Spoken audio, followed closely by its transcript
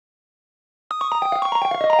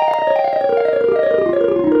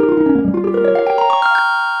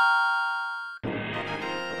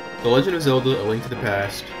Legend of Zelda: A Link to the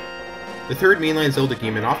Past, the third mainline Zelda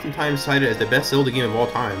game and oftentimes cited as the best Zelda game of all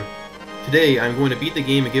time. Today, I'm going to beat the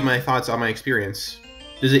game and give my thoughts on my experience.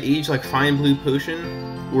 Does it age like fine blue potion,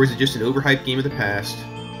 or is it just an overhyped game of the past?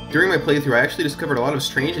 During my playthrough, I actually discovered a lot of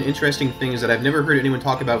strange and interesting things that I've never heard anyone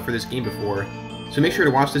talk about for this game before, so make sure to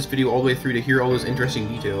watch this video all the way through to hear all those interesting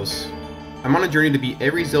details. I'm on a journey to beat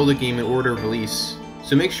every Zelda game in order of release,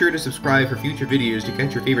 so make sure to subscribe for future videos to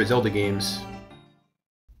catch your favorite Zelda games.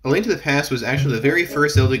 A Link to the Past was actually the very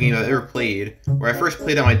first Zelda game I've ever played, where I first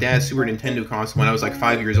played on my dad's Super Nintendo console when I was like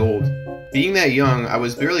 5 years old. Being that young, I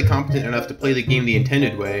was barely competent enough to play the game the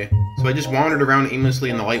intended way, so I just wandered around aimlessly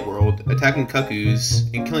in the light world, attacking cuckoos,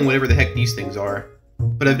 and killing whatever the heck these things are.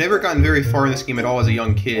 But I've never gotten very far in this game at all as a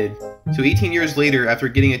young kid, so 18 years later, after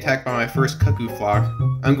getting attacked by my first cuckoo flock,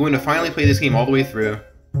 I'm going to finally play this game all the way through.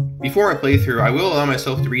 Before I play through, I will allow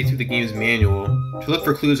myself to read through the game's manual, to look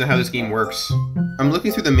for clues on how this game works. I'm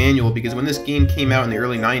looking through the manual because when this game came out in the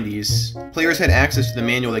early 90s, players had access to the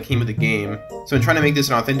manual that came with the game, so I'm trying to make this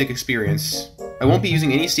an authentic experience. I won't be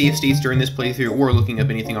using any save states during this playthrough or looking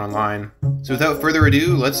up anything online. So without further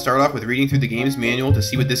ado, let's start off with reading through the game's manual to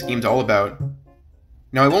see what this game's all about.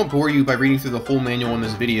 Now I won't bore you by reading through the whole manual in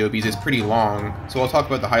this video because it's pretty long, so I'll talk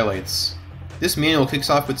about the highlights. This manual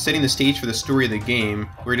kicks off with setting the stage for the story of the game,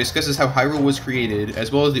 where it discusses how Hyrule was created,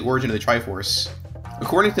 as well as the origin of the Triforce.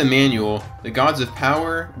 According to the manual, the gods of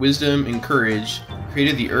power, wisdom, and courage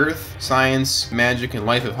created the earth, science, magic, and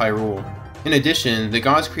life of Hyrule. In addition, the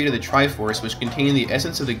gods created the Triforce, which contained the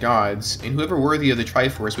essence of the gods, and whoever worthy of the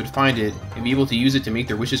Triforce would find it and be able to use it to make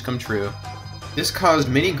their wishes come true. This caused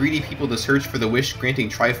many greedy people to search for the wish-granting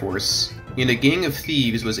Triforce, and a gang of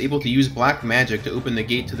thieves was able to use black magic to open the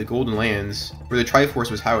gate to the Golden Lands, where the Triforce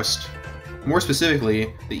was housed. More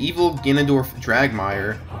specifically, the evil Ganondorf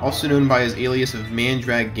Dragmire, also known by his alias of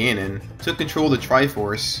Mandrag Ganon, took control of the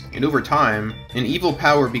Triforce, and over time, an evil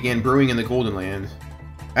power began brewing in the Golden Land.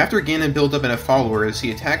 After Ganon built up enough followers,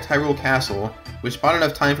 he attacked Hyrule Castle, which bought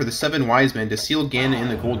enough time for the 7 wise men to seal Ganon in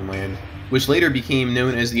the Golden Land, which later became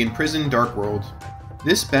known as the Imprisoned Dark World.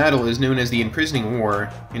 This battle is known as the Imprisoning War,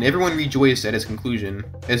 and everyone rejoiced at its conclusion,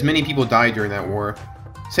 as many people died during that war.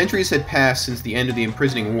 Centuries had passed since the end of the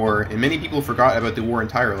Imprisoning War, and many people forgot about the war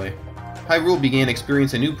entirely. Hyrule began to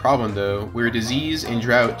experience a new problem though, where disease and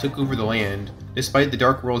drought took over the land, despite the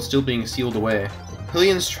Dark World still being sealed away.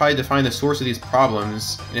 Hylians tried to find the source of these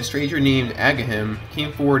problems, and a stranger named Agahim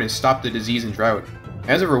came forward and stopped the disease and drought.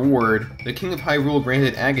 As a reward, the King of Hyrule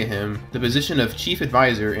granted Agahim the position of chief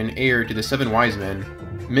advisor and heir to the 7 wise men.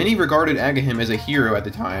 Many regarded Agahim as a hero at the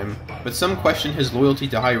time, but some questioned his loyalty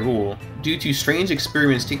to Hyrule due to strange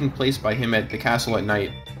experiments taking place by him at the castle at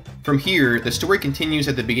night. From here, the story continues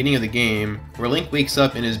at the beginning of the game, where Link wakes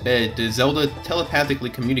up in his bed to Zelda telepathically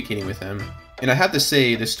communicating with him. And I have to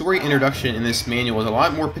say, the story introduction in this manual is a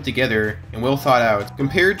lot more put together and well thought out,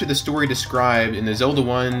 compared to the story described in the Zelda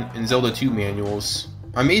 1 and Zelda 2 manuals.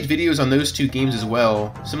 I made videos on those 2 games as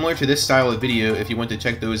well, similar to this style of video if you want to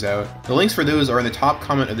check those out. The links for those are in the top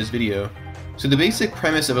comment of this video. So the basic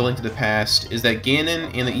premise of A Link to the Past is that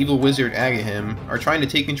Ganon and the evil wizard Agahim are trying to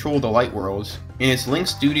take control of the Light World, and it's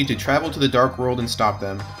Link's duty to travel to the Dark World and stop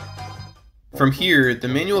them. From here, the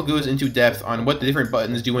manual goes into depth on what the different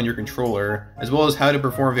buttons do on your controller, as well as how to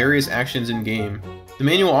perform various actions in-game. The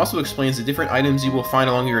manual also explains the different items you will find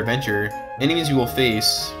along your adventure, enemies you will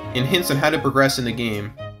face, and hints on how to progress in the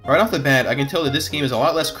game. Right off the bat, I can tell that this game is a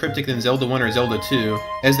lot less cryptic than Zelda 1 or Zelda 2,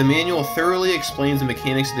 as the manual thoroughly explains the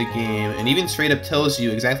mechanics of the game and even straight up tells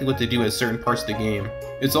you exactly what to do at certain parts of the game.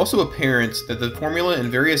 It's also apparent that the formula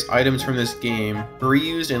and various items from this game were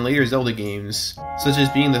reused in later Zelda games, such as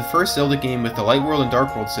being the first Zelda game with the Light World and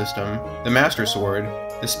Dark World system, the Master Sword,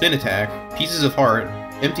 the Spin Attack, Pieces of Heart,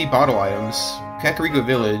 empty bottle items, Kakariko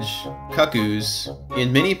Village, cuckoos,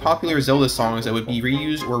 and many popular Zelda songs that would be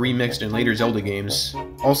reused or remixed in later Zelda games.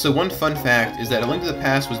 Also, one fun fact is that A Link to the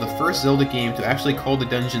Past was the first Zelda game to actually call the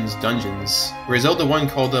dungeons dungeons, where Zelda 1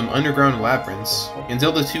 called them underground labyrinths, and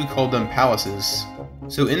Zelda 2 called them palaces.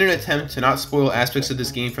 So in an attempt to not spoil aspects of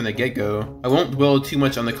this game from the get-go, I won't dwell too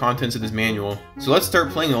much on the contents of this manual. So let's start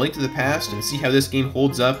playing A Link to the Past and see how this game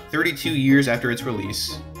holds up 32 years after its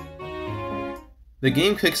release. The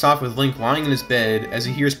game kicks off with Link lying in his bed as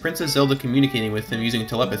he hears Princess Zelda communicating with him using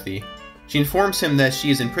telepathy. She informs him that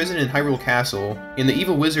she is imprisoned in Hyrule Castle, and the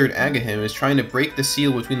evil wizard Agahim is trying to break the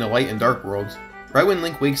seal between the Light and Dark Worlds. Right when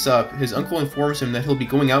Link wakes up, his uncle informs him that he'll be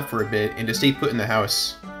going out for a bit and to stay put in the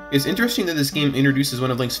house. It's interesting that this game introduces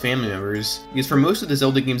one of Link's family members, because for most of the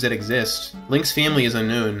Zelda games that exist, Link's family is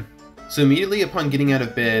unknown. So immediately upon getting out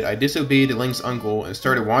of bed, I disobeyed Link's uncle and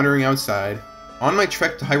started wandering outside. On my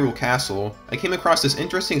trek to Hyrule Castle, I came across this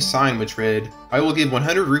interesting sign which read, "I will give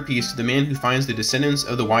 100 rupees to the man who finds the descendants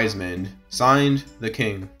of the wise men. Signed, the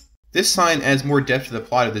king." This sign adds more depth to the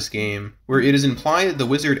plot of this game, where it is implied that the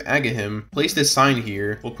wizard Agahim placed this sign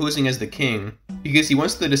here while posing as the king, because he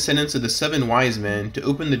wants the descendants of the 7 wise men to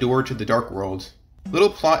open the door to the Dark World. Little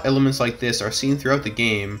plot elements like this are seen throughout the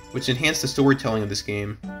game, which enhance the storytelling of this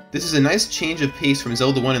game. This is a nice change of pace from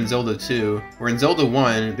Zelda 1 and Zelda 2, where in Zelda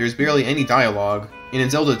 1, there's barely any dialogue, and in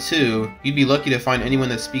Zelda 2, you'd be lucky to find anyone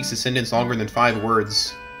that speaks a sentence longer than 5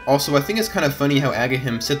 words. Also, I think it's kind of funny how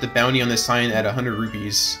Agahim set the bounty on this sign at 100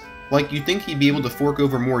 rupees. Like, you'd think he'd be able to fork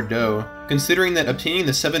over more dough, considering that obtaining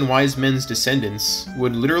the 7 wise men's descendants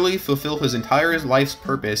would literally fulfill his entire life's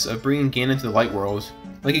purpose of bringing Ganon to the Light World.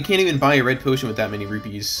 Like, you can't even buy a red potion with that many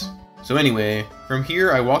rupees. So anyway, from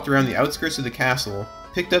here I walked around the outskirts of the castle,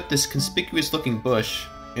 picked up this conspicuous looking bush,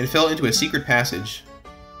 and fell into a secret passage.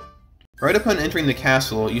 Right upon entering the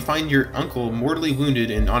castle, you find your uncle mortally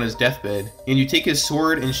wounded and on his deathbed, and you take his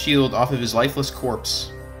sword and shield off of his lifeless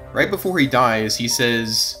corpse. Right before he dies, he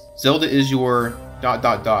says, "Zelda is your ... I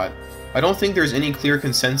don't think there's any clear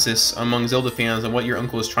consensus among Zelda fans on what your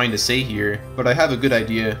uncle is trying to say here, but I have a good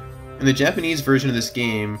idea. In the Japanese version of this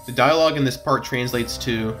game, the dialogue in this part translates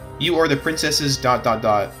to, "You are the princess's ...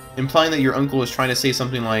 implying that your uncle is trying to say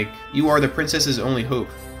something like, "You are the princess's only hope."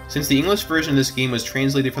 Since the English version of this game was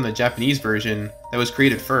translated from the Japanese version that was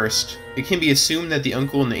created first, it can be assumed that the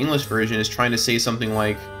uncle in the English version is trying to say something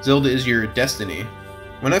like, "Zelda is your destiny."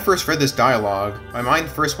 When I first read this dialogue, my mind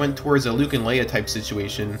first went towards a Luke and Leia type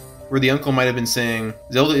situation, where the uncle might have been saying,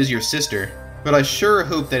 "Zelda is your sister," but I sure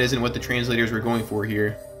hope that isn't what the translators were going for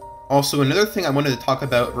here. Also, another thing I wanted to talk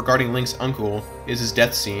about regarding Link's uncle is his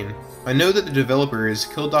death scene. I know that the developers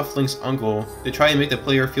killed off Link's uncle to try and make the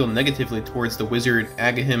player feel negatively towards the wizard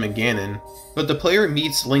Agahim and Ganon, but the player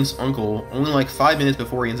meets Link's uncle only like 5 minutes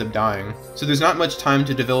before he ends up dying, so there's not much time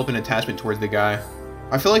to develop an attachment towards the guy.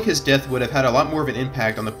 I feel like his death would have had a lot more of an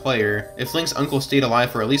impact on the player if Link's uncle stayed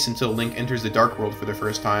alive for at least until Link enters the Dark World for the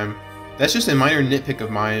first time. That's just a minor nitpick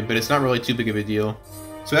of mine, but it's not really too big of a deal.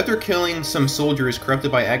 So after killing some soldiers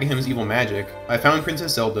corrupted by Agahim's evil magic, I found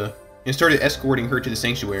Princess Zelda, and started escorting her to the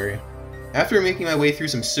sanctuary. After making my way through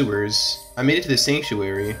some sewers, I made it to the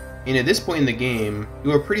sanctuary, and at this point in the game,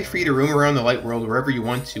 you are pretty free to roam around the Light World wherever you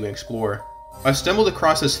want to and explore. I stumbled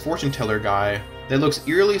across this fortune teller guy that looks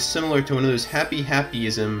eerily similar to one of those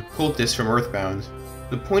happyism cultists from Earthbound.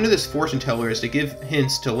 The point of this fortune teller is to give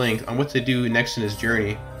hints to Link on what to do next in his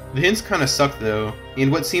journey. The hints kinda suck though,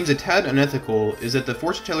 and what seems a tad unethical is that the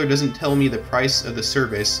fortune teller doesn't tell me the price of the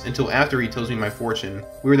service until after he tells me my fortune,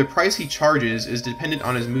 where the price he charges is dependent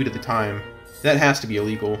on his mood at the time. That has to be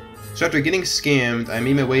illegal. So after getting scammed, I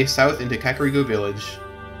made my way south into Kakariko Village.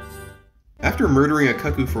 After murdering a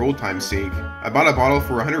cuckoo for old time's sake, I bought a bottle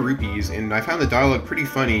for 100 rupees, and I found the dialogue pretty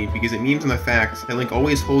funny because it memes on the fact that Link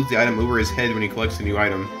always holds the item over his head when he collects a new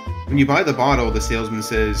item. When you buy the bottle, the salesman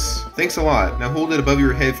says, "Thanks a lot, now hold it above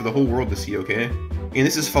your head for the whole world to see, okay?" And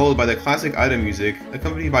this is followed by the classic item music,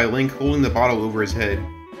 accompanied by Link holding the bottle over his head.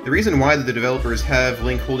 The reason why the developers have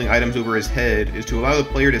Link holding items over his head is to allow the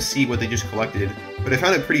player to see what they just collected, but I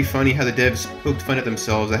found it pretty funny how the devs poked fun at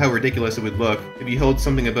themselves at how ridiculous it would look if you held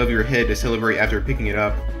something above your head to celebrate after picking it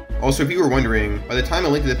up. Also, if you were wondering, by the time A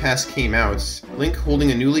Link to the Past came out, Link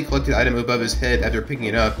holding a newly collected item above his head after picking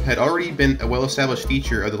it up had already been a well-established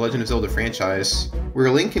feature of the Legend of Zelda franchise,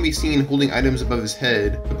 where Link can be seen holding items above his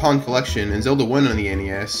head upon collection in Zelda 1 on the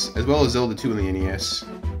NES, as well as Zelda 2 on the NES.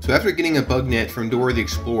 So after getting a bug net from Dora the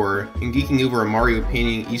Explorer and geeking over a Mario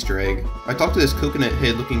painting Easter egg, I talked to this coconut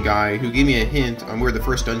head looking guy who gave me a hint on where the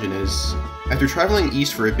first dungeon is. After traveling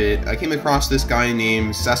east for a bit, I came across this guy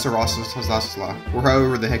named Sasarasasasla, or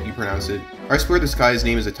however the heck you pronounce it. I swear this guy's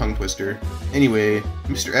name is a tongue twister. Anyway,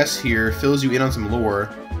 Mr. S here fills you in on some lore,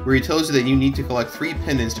 where he tells you that you need to collect 3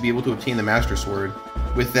 pendants to be able to obtain the Master Sword.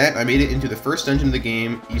 With that, I made it into the first dungeon of the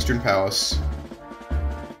game, Eastern Palace.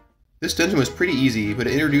 This dungeon was pretty easy, but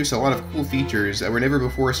it introduced a lot of cool features that were never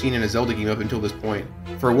before seen in a Zelda game up until this point.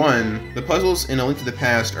 For one, the puzzles in A Link to the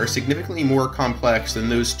Past are significantly more complex than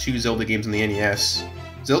those 2 Zelda games on the NES.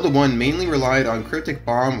 Zelda 1 mainly relied on cryptic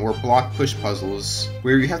bomb or block push puzzles,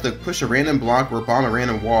 where you have to push a random block or bomb a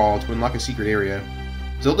random wall to unlock a secret area.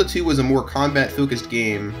 Zelda 2 was a more combat-focused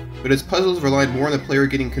game, but its puzzles relied more on the player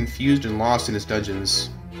getting confused and lost in its dungeons.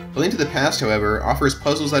 A Link to the Past, however, offers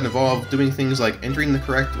puzzles that involve doing things like entering the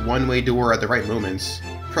correct one-way door at the right moments,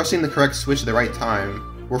 pressing the correct switch at the right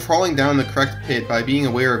time, or falling down the correct pit by being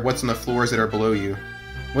aware of what's on the floors that are below you.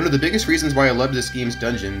 One of the biggest reasons why I loved this game's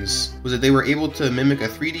dungeons was that they were able to mimic a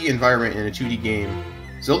 3D environment in a 2D game.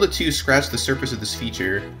 Zelda 2 scratched the surface of this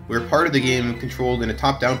feature, where part of the game controlled in a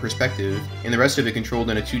top-down perspective, and the rest of it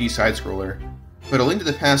controlled in a 2D side-scroller. But A Link to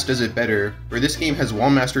the Past does it better, where this game has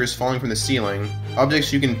wall masters falling from the ceiling,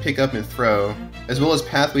 objects you can pick up and throw, as well as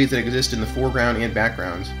pathways that exist in the foreground and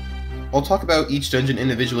background. I'll talk about each dungeon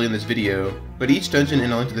individually in this video, but each dungeon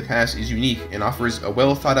in A Link to the Past is unique and offers a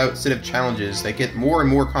well thought out set of challenges that get more and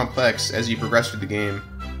more complex as you progress through the game.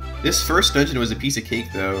 This first dungeon was a piece of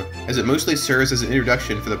cake though, as it mostly serves as an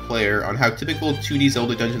introduction for the player on how typical 2D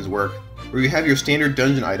Zelda dungeons work, where you have your standard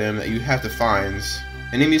dungeon item that you have to find,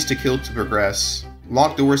 enemies to kill to progress,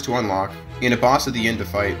 locked doors to unlock, and a boss at the end to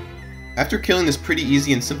fight. After killing this pretty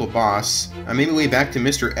easy and simple boss, I made my way back to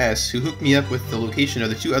Mr. S, who hooked me up with the location of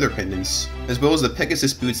the 2 other pendants, as well as the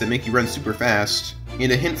Pegasus boots that make you run super fast,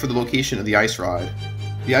 and a hint for the location of the Ice Rod.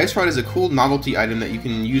 The Ice Rod is a cool novelty item that you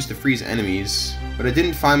can use to freeze enemies, but I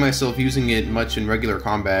didn't find myself using it much in regular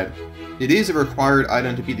combat. It is a required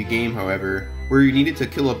item to beat the game, however, where you needed to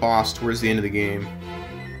kill a boss towards the end of the game.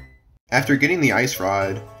 After getting the Ice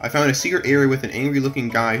Rod, I found a secret area with an angry looking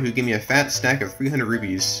guy who gave me a fat stack of 300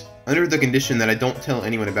 rupees, under the condition that I don't tell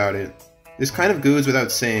anyone about it. This kind of goes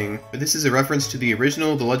without saying, but this is a reference to the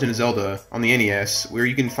original The Legend of Zelda on the NES, where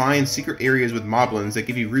you can find secret areas with moblins that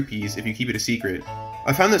give you rupees if you keep it a secret.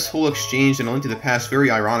 I found this whole exchange in A Link to the Past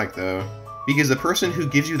very ironic though, because the person who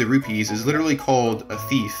gives you the rupees is literally called a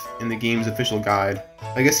thief in the game's official guide.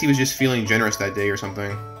 I guess he was just feeling generous that day or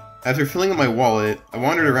something. After filling up my wallet, I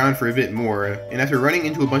wandered around for a bit more, and after running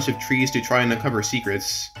into a bunch of trees to try and uncover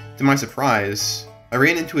secrets, to my surprise, I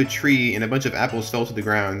ran into a tree and a bunch of apples fell to the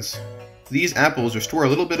ground. These apples restore a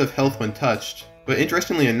little bit of health when touched, but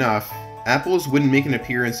interestingly enough, apples wouldn't make an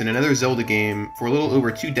appearance in another Zelda game for a little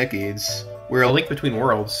over 2 decades, where A Link Between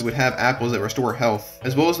Worlds would have apples that restore health,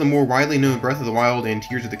 as well as the more widely known Breath of the Wild and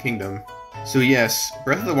Tears of the Kingdom. So yes,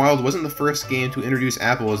 Breath of the Wild wasn't the first game to introduce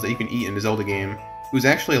apples that you can eat in a Zelda game. It was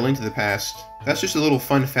actually A Link to the Past. That's just a little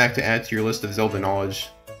fun fact to add to your list of Zelda knowledge.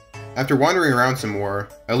 After wandering around some more,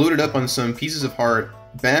 I loaded up on some pieces of heart,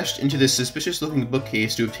 bashed into this suspicious looking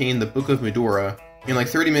bookcase to obtain the Book of Medora, and like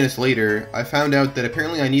 30 minutes later, I found out that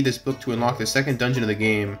apparently I need this book to unlock the second dungeon of the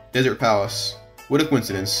game, Desert Palace. What a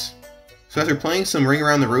coincidence. So after playing some Ring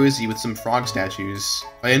Around the Rosie with some frog statues,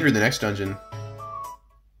 I entered the next dungeon.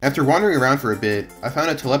 After wandering around for a bit, I found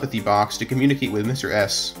a telepathy box to communicate with Mr.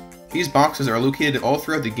 S. These boxes are located all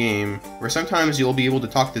throughout the game, where sometimes you'll be able to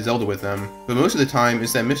talk to Zelda with them, but most of the time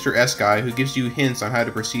it's that Mr. S guy who gives you hints on how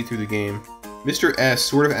to proceed through the game. Mr. S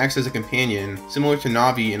sort of acts as a companion, similar to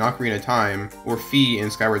Navi in Ocarina of Time, or Fi in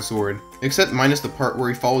Skyward Sword, except minus the part where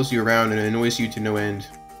he follows you around and annoys you to no end.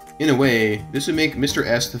 In a way, this would make Mr.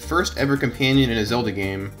 S the first ever companion in a Zelda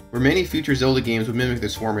game, where many future Zelda games would mimic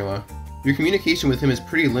this formula. Your communication with him is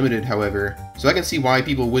pretty limited, however, so I can see why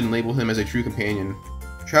people wouldn't label him as a true companion.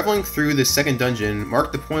 Traveling through this second dungeon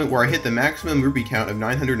marked the point where I hit the maximum rupee count of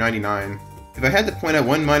 999. If I had to point out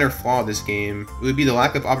one minor flaw of this game, it would be the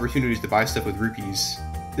lack of opportunities to buy stuff with rupees.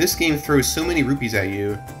 This game throws so many rupees at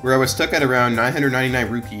you, where I was stuck at around 999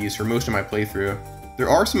 rupees for most of my playthrough. There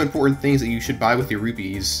are some important things that you should buy with your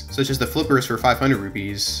rupees, such as the flippers for 500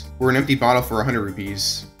 rupees, or an empty bottle for 100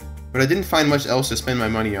 rupees. But I didn't find much else to spend my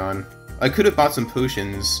money on. I could have bought some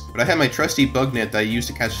potions, but I had my trusty bug net that I used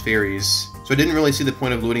to catch fairies, so I didn't really see the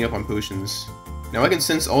point of loading up on potions. Now I can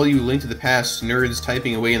sense all you Link to the Past nerds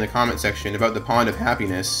typing away in the comment section about the Pond of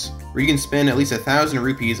Happiness, where you can spend at least 1,000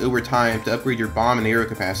 rupees over time to upgrade your bomb and arrow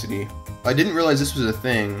capacity. I didn't realize this was a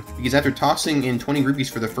thing, because after tossing in 20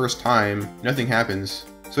 rupees for the first time, nothing happens.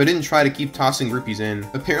 So I didn't try to keep tossing rupees in.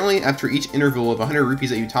 Apparently, after each interval of 100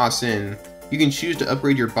 rupees that you toss in, you can choose to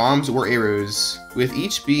upgrade your bombs or arrows, with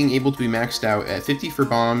each being able to be maxed out at 50 for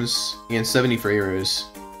bombs and 70 for arrows.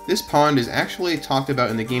 This pond is actually talked about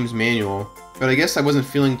in the game's manual, but I guess I wasn't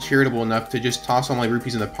feeling charitable enough to just toss all my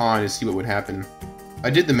rupees in the pond to see what would happen. I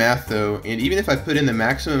did the math though, and even if I put in the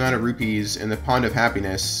maximum amount of rupees in the Pond of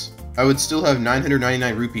Happiness, I would still have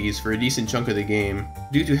 999 rupees for a decent chunk of the game,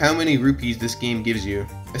 due to how many rupees this game gives you,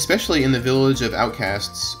 especially in the Village of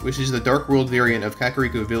Outcasts, which is the Dark World variant of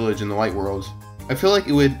Kakariko Village in the Light World. I feel like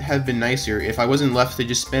it would have been nicer if I wasn't left to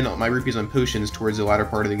just spend all my rupees on potions towards the latter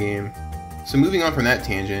part of the game. So moving on from that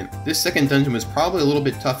tangent, this second dungeon was probably a little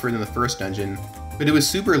bit tougher than the first dungeon, but it was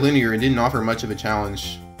super linear and didn't offer much of a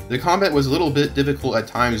challenge. The combat was a little bit difficult at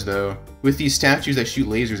times though, with these statues that shoot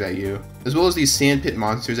lasers at you, as well as these sand pit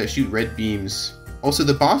monsters that shoot red beams. Also,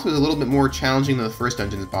 the boss was a little bit more challenging than the first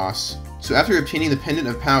dungeon's boss, so after obtaining the Pendant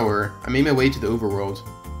of Power, I made my way to the overworld.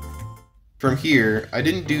 From here, I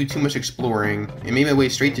didn't do too much exploring, and made my way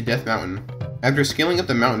straight to Death Mountain. After scaling up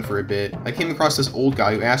the mountain for a bit, I came across this old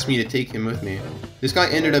guy who asked me to take him with me. This guy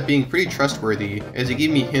ended up being pretty trustworthy, as he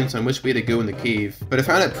gave me hints on which way to go in the cave, but I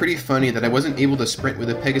found it pretty funny that I wasn't able to sprint with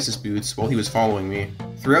the Pegasus boots while he was following me.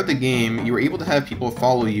 Throughout the game, you were able to have people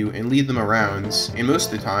follow you and lead them around, and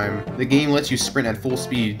most of the time, the game lets you sprint at full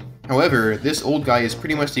speed. However, this old guy is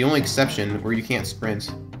pretty much the only exception where you can't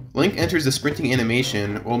sprint. Link enters the sprinting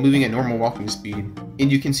animation while moving at normal walking speed,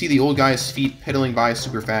 and you can see the old guy's feet pedaling by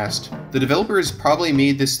super fast. The developers probably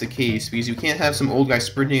made this the case because you can't have some old guy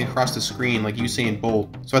sprinting across the screen like Usain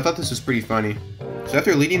Bolt, so I thought this was pretty funny. So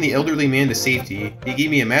after leading the elderly man to safety, he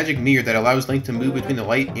gave me a magic mirror that allows Link to move between the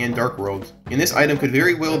light and dark world. And this item could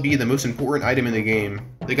very well be the most important item in the game.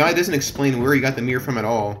 The guy doesn't explain where he got the mirror from at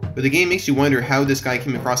all, but the game makes you wonder how this guy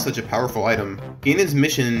came across such a powerful item. Ganon's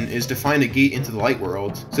mission is to find a gate into the light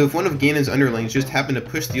world, so if one of Ganon's underlings just happened to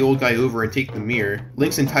push the old guy over and take the mirror,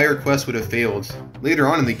 Link's entire quest would have failed. Later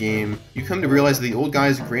on in the game, you come to realize that the old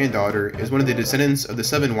guy's granddaughter is one of the descendants of the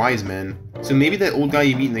 7 wise men, so maybe that old guy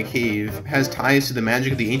you meet in the cave has ties to the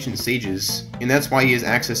magic of the ancient sages, and that's why he has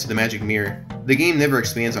access to the magic mirror. The game never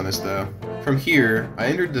expands on this though. From here, I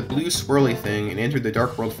entered the blue swirly thing and entered the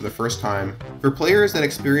dark world for the first time. For players that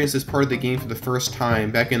experienced this part of the game for the first time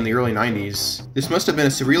back in the early 90s, this must have been a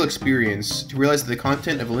surreal experience to realize that the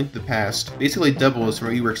content of A Link to the Past basically doubles from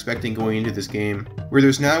what you were expecting going into this game, where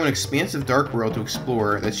there's now an expansive dark world to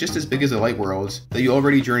explore that's just as big as the light world that you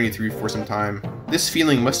already journeyed through for some time. This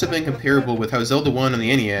feeling must have been comparable with how Zelda 1 on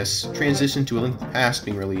the NES transitioned to A Link to the Past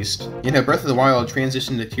being released, and how Breath of the Wild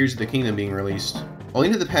transitioned to Tears of the Kingdom being released. A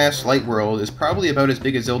Link to the Past Light World is probably about as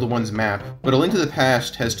big as Zelda 1's map, but A Link to the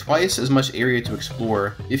Past has twice as much area to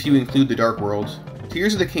explore, if you include the Dark World.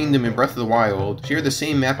 Tears of the Kingdom and Breath of the Wild share the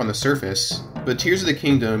same map on the surface, but Tears of the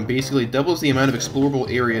Kingdom basically doubles the amount of explorable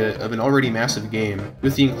area of an already massive game,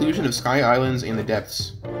 with the inclusion of Sky Islands and the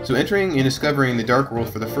Depths. So entering and discovering the Dark World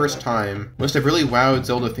for the first time must have really wowed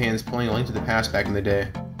Zelda fans playing A Link to the Past back in the day.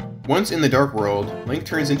 Once in the Dark World, Link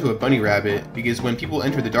turns into a bunny rabbit because when people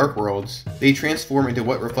enter the Dark Worlds, they transform into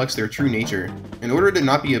what reflects their true nature. In order to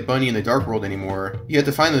not be a bunny in the Dark World anymore, you have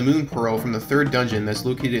to find the Moon Pearl from the 3rd dungeon that's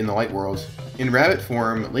located in the Light World. In rabbit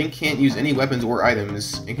form, Link can't use any weapons or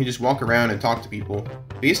items, and can just walk around and talk to people.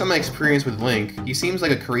 Based on my experience with Link, he seems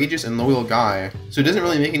like a courageous and loyal guy, so it doesn't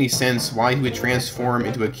really make any sense why he would transform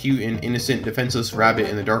into a cute and innocent defenseless rabbit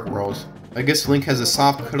in the Dark World. I guess Link has a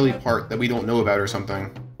soft, cuddly part that we don't know about or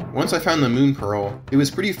something. Once I found the Moon Pearl, it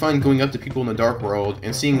was pretty fun going up to people in the Dark World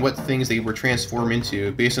and seeing what things they were transformed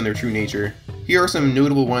into based on their true nature. Here are some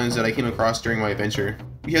notable ones that I came across during my adventure.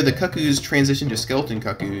 We had the Cuckoos transition to Skeleton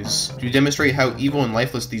Cuckoos to demonstrate how evil and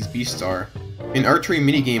lifeless these beasts are. An archery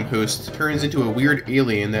minigame host turns into a weird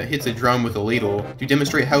alien that hits a drum with a ladle to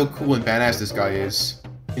demonstrate how cool and badass this guy is.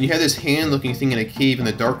 And you have this hand-looking thing in a cave in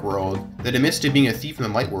the Dark World that admits to being a thief in the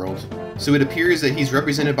Light World. So it appears that he's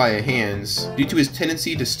represented by a hands, due to his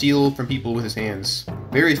tendency to steal from people with his hands.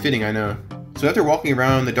 Very fitting, I know. So after walking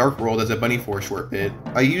around the Dark World as a bunny for a short bit,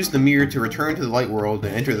 I used the mirror to return to the Light World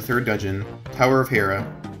and enter the 3rd dungeon, Tower of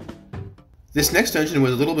Hera. This next dungeon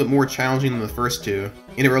was a little bit more challenging than the first two,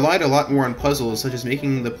 and it relied a lot more on puzzles such as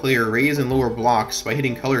making the player raise and lower blocks by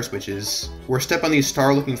hitting color switches, or step on these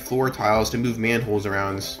star-looking floor tiles to move manholes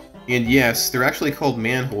around. And yes, they're actually called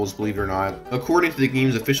manholes, believe it or not, according to the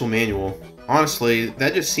game's official manual. Honestly,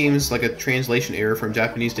 that just seems like a translation error from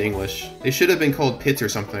Japanese to English. They should have been called pits or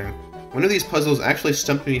something. One of these puzzles actually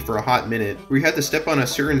stumped me for a hot minute, where you had to step on a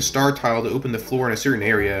certain star tile to open the floor in a certain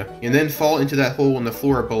area, and then fall into that hole in the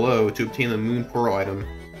floor below to obtain the Moon Pearl item.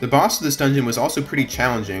 The boss of this dungeon was also pretty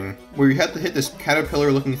challenging, where you had to hit this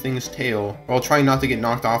caterpillar-looking thing's tail while trying not to get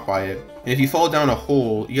knocked off by it. And if you fall down a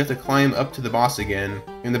hole, you have to climb up to the boss again,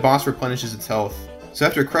 and the boss replenishes its health. So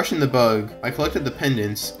after crushing the bug, I collected the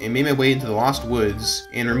pendants and made my way into the Lost Woods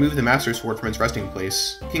and removed the Master Sword from its resting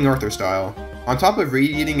place, King Arthur style. On top of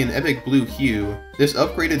radiating an epic blue hue, this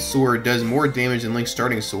upgraded sword does more damage than Link's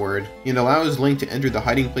starting sword, and allows Link to enter the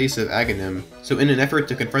hiding place of Aghanim, so in an effort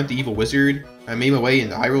to confront the evil wizard, I made my way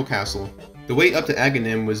into Hyrule Castle. The way up to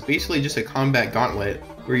Aghanim was basically just a combat gauntlet,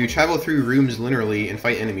 where you travel through rooms linearly and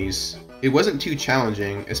fight enemies. It wasn't too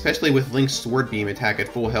challenging, especially with Link's sword beam attack at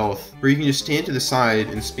full health, where you can just stand to the side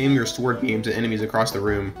and spam your sword beams at enemies across the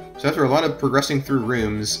room. So after a lot of progressing through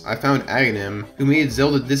rooms, I found Aghanim, who made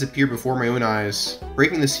Zelda disappear before my own eyes,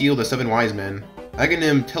 breaking the seal of the 7 wise men.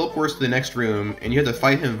 Aghanim teleports to the next room, and you have to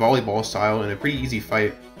fight him volleyball style in a pretty easy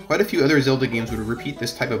fight. Quite a few other Zelda games would repeat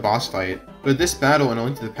this type of boss fight, but this battle in A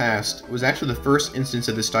Link to the Past was actually the first instance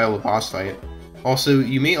of this style of boss fight. Also,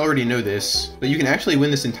 you may already know this, but you can actually win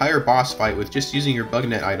this entire boss fight with just using your bug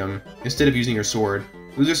net item, instead of using your sword.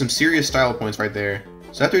 Those are some serious style points right there.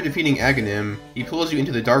 So after defeating Aghanim, he pulls you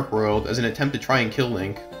into the Dark World as an attempt to try and kill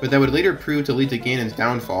Link, but that would later prove to lead to Ganon's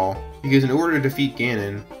downfall, because in order to defeat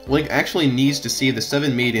Ganon, Link actually needs to save the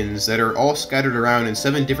 7 maidens that are all scattered around in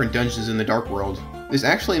 7 different dungeons in the Dark World. This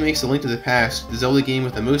actually makes The Link to the Past the Zelda game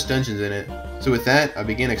with the most dungeons in it, so with that, I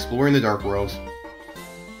began exploring the Dark World.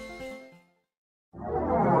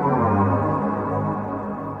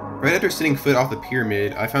 Right after setting foot off the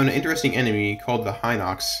pyramid, I found an interesting enemy called the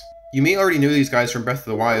Hinox. You may already know these guys from Breath of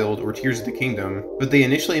the Wild or Tears of the Kingdom, but they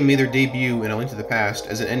initially made their debut in A Link to the Past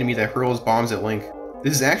as an enemy that hurls bombs at Link.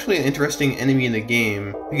 This is actually an interesting enemy in the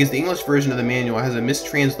game, because the English version of the manual has a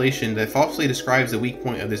mistranslation that falsely describes the weak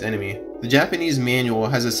point of this enemy. The Japanese manual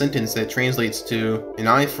has a sentence that translates to, "an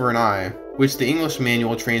eye for an eye," which the English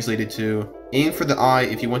manual translated to, "aim for the eye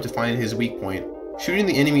if you want to find his weak point." Shooting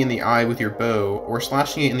the enemy in the eye with your bow, or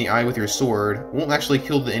slashing it in the eye with your sword, won't actually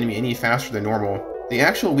kill the enemy any faster than normal. The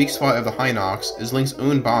actual weak spot of the Hinox is Link's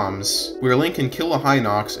own bombs, where Link can kill a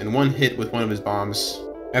Hinox in one hit with one of his bombs.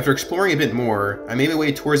 After exploring a bit more, I made my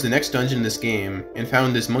way towards the next dungeon in this game, and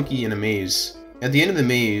found this monkey in a maze. At the end of the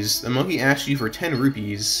maze, the monkey asks you for 10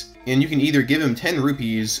 rupees, and you can either give him 10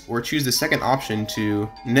 rupees, or choose the second option to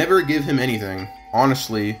never give him anything.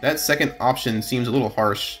 Honestly, that second option seems a little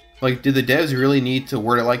harsh. Like, did the devs really need to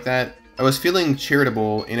word it like that? I was feeling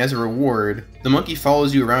charitable, and as a reward, the monkey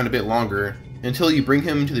follows you around a bit longer, until you bring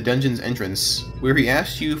him to the dungeon's entrance, where he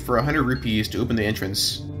asks you for 100 rupees to open the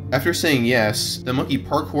entrance. After saying yes, the monkey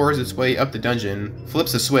parkours its way up the dungeon,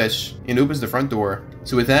 flips a switch, and opens the front door.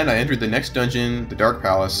 So with that, I entered the next dungeon, the Dark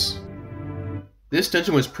Palace. This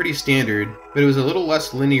dungeon was pretty standard, but it was a little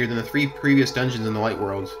less linear than the 3 previous dungeons in the Light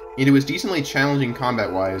World, and it was decently challenging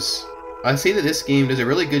combat-wise. I'd say that this game does a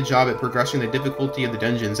really good job at progressing the difficulty of the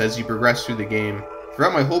dungeons as you progress through the game.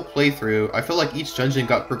 Throughout my whole playthrough, I felt like each dungeon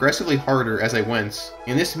got progressively harder as I went,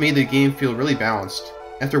 and this made the game feel really balanced.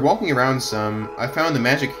 After walking around some, I found the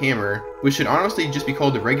magic hammer, which should honestly just be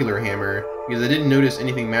called the regular hammer, because I didn't notice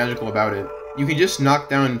anything magical about it. You can just knock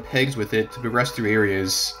down pegs with it to progress through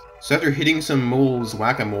areas. So after hitting some moles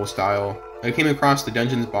whack-a-mole style, I came across the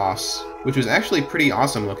dungeon's boss, which was actually pretty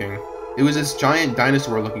awesome looking. It was this giant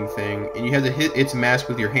dinosaur-looking thing, and you had to hit its mask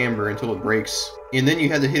with your hammer until it breaks. And then you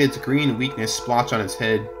had to hit its green weakness splotch on its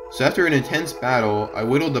head. So after an intense battle, I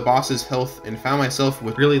whittled the boss's health and found myself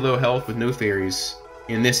with really low health with no fairies.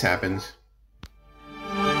 And this happened.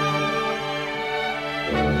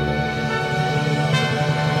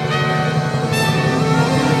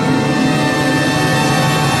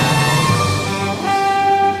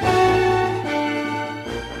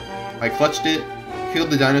 I clutched it, killed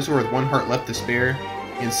the dinosaur with 1 heart left to spare,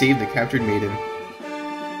 and saved the captured maiden.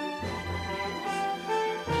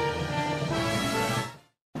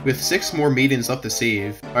 With 6 more maidens left to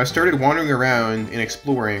save, I started wandering around and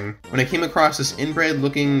exploring when I came across this inbred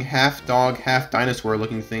looking half dog, half dinosaur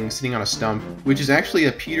looking thing sitting on a stump, which is actually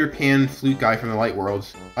a Peter Pan flute guy from the Light World.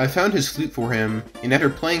 I found his flute for him, and after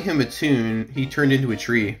playing him a tune, he turned into a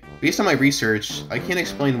tree. Based on my research, I can't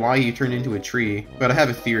explain why he turned into a tree, but I have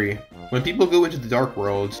a theory. When people go into the Dark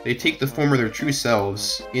World, they take the form of their true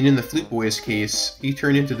selves, and in the Flute Boy's case, he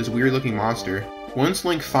turned into this weird looking monster. Once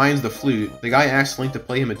Link finds the flute, the guy asks Link to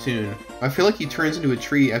play him a tune. I feel like he turns into a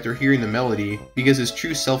tree after hearing the melody, because his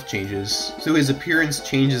true self changes, so his appearance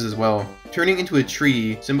changes as well. Turning into a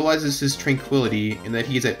tree symbolizes his tranquility and that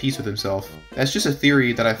he is at peace with himself. That's just a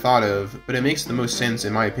theory that I thought of, but it makes the most sense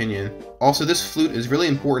in my opinion. Also, this flute is really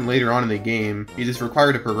important later on in the game, because it's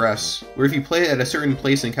required to progress, where if you play it at a certain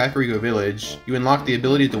place in Kakariko Village, you unlock the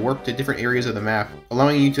ability to warp to different areas of the map,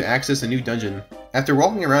 allowing you to access a new dungeon. After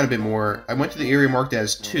walking around a bit more, I went to the area marked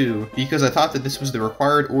as 2, because I thought that this was the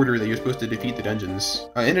required order that you're supposed to defeat the dungeons.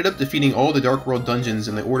 I ended up defeating all the Dark World dungeons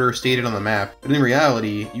in the order stated on the map, but in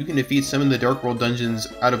reality, you can defeat some of the Dark World dungeons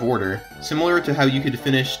out of order, similar to how you could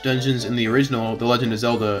finish dungeons in the original The Legend of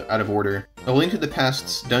Zelda out of order. A Link to the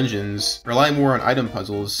Past's dungeons rely more on item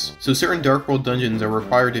puzzles, so certain Dark World dungeons are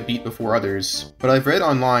required to beat before others, but I've read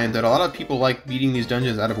online that a lot of people like beating these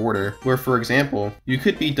dungeons out of order, where for example, you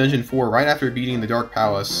could beat Dungeon 4 right after beating the Dark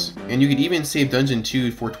Palace, and you could even save Dungeon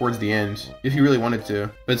 2 for towards the end, if you really wanted to.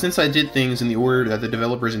 But since I did things in the order that the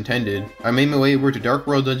developers intended, I made my way over to Dark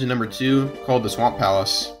World Dungeon number 2, called the Swamp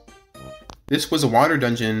Palace. This was a water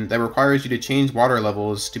dungeon that requires you to change water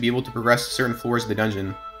levels to be able to progress to certain floors of the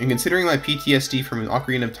dungeon. And considering my PTSD from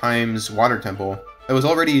Ocarina of Time's Water Temple, I was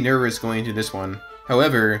already nervous going into this one.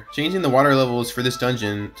 However, changing the water levels for this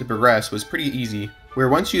dungeon to progress was pretty easy, where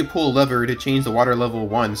once you pull a lever to change the water level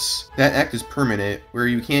once, that act is permanent, where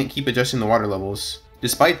you can't keep adjusting the water levels.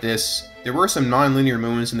 Despite this, there were some non-linear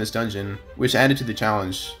moments in this dungeon, which added to the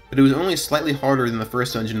challenge, but it was only slightly harder than the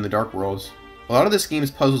first dungeon in the Dark World. A lot of this game's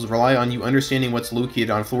puzzles rely on you understanding what's located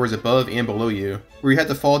on floors above and below you, where you have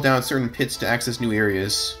to fall down certain pits to access new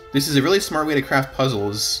areas. This is a really smart way to craft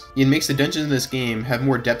puzzles, and makes the dungeons in this game have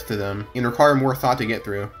more depth to them, and require more thought to get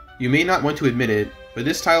through. You may not want to admit it, but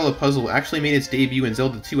this style of puzzle actually made its debut in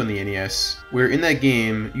Zelda 2 on the NES, where in that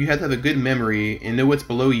game, you have to have a good memory and know what's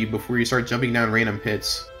below you before you start jumping down random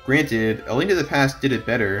pits. Granted, A Link to the Past did it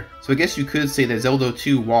better, so I guess you could say that Zelda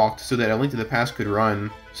 2 walked so that A Link to the Past could run.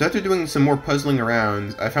 So after doing some more puzzling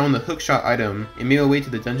around, I found the hookshot item and made my way to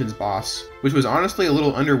the dungeon's boss, which was honestly a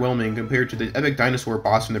little underwhelming compared to the epic dinosaur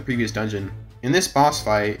boss from the previous dungeon. In this boss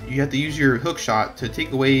fight, you have to use your hookshot to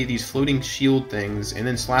take away these floating shield things and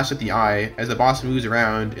then slash at the eye as the boss moves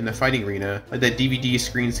around in the fighting arena, like that DVD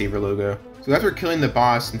screensaver logo. So after killing the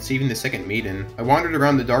boss and saving the second maiden, I wandered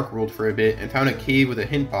around the Dark World for a bit and found a cave with a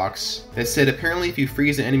hint box that said apparently if you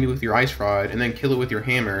freeze an enemy with your ice rod and then kill it with your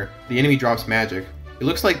hammer, the enemy drops magic. It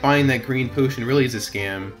looks like buying that green potion really is a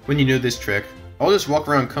scam, when you know this trick. I'll just walk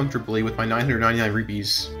around comfortably with my 999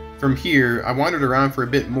 rupees. From here, I wandered around for a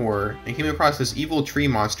bit more, and came across this evil tree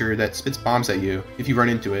monster that spits bombs at you, if you run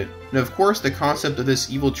into it. And of course, the concept of this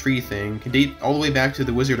evil tree thing can date all the way back to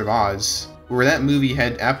The Wizard of Oz, where that movie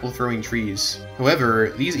had apple-throwing trees.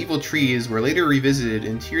 However, these evil trees were later revisited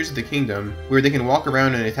in Tears of the Kingdom, where they can walk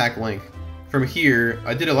around and attack Link. From here,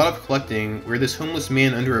 I did a lot of collecting, where this homeless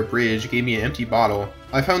man under a bridge gave me an empty bottle.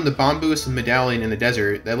 I found the Bombus medallion in the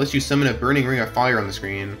desert that lets you summon a burning ring of fire on the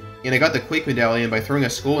screen, and I got the Quake medallion by throwing a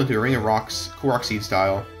skull into a ring of rocks, Korok Seed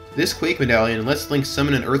style. This Quake medallion lets Link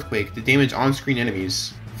summon an earthquake to damage on-screen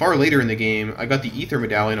enemies. Far later in the game, I got the Ether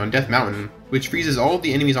medallion on Death Mountain, which freezes all of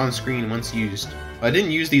the enemies on screen once used. I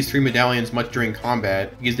didn't use these 3 medallions much during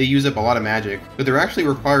combat, because they use up a lot of magic, but they're actually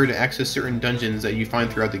required to access certain dungeons that you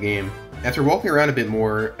find throughout the game. After walking around a bit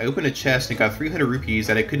more, I opened a chest and got 300 rupees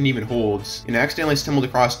that I couldn't even hold, and accidentally stumbled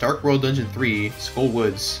across Dark World Dungeon 3, Skull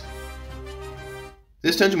Woods.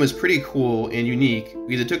 This dungeon was pretty cool and unique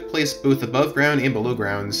because it took place both above ground and below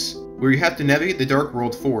grounds, where you have to navigate the Dark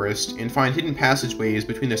World forest and find hidden passageways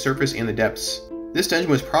between the surface and the depths. This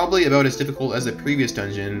dungeon was probably about as difficult as the previous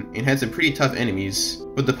dungeon and had some pretty tough enemies,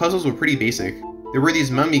 but the puzzles were pretty basic. There were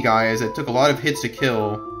these mummy guys that took a lot of hits to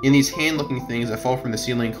kill, and these hand-looking things that fall from the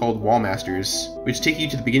ceiling called Wall Masters, which take you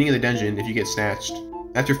to the beginning of the dungeon if you get snatched.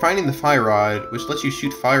 After finding the Fire Rod, which lets you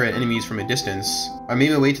shoot fire at enemies from a distance, I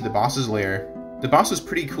made my way to the boss's lair. The boss was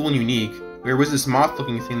pretty cool and unique, where there was this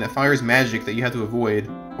moth-looking thing that fires magic that you have to avoid,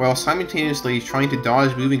 while simultaneously trying to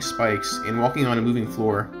dodge moving spikes and walking on a moving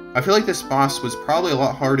floor. I feel like this boss was probably a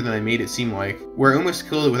lot harder than I made it seem like, where I almost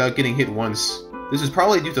killed it without getting hit once. This is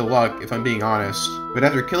probably due to luck, if I'm being honest, but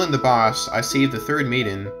after killing the boss, I saved the 3rd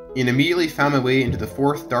maiden, and immediately found my way into the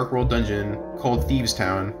 4th Dark World dungeon, called Thieves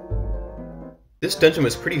Town. This dungeon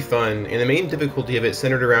was pretty fun, and the main difficulty of it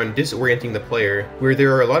centered around disorienting the player, where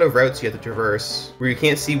there are a lot of routes you have to traverse, where you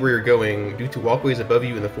can't see where you're going due to walkways above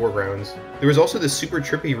you in the foreground. There was also this super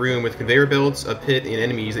trippy room with conveyor belts, a pit, and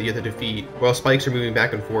enemies that you have to defeat, while spikes are moving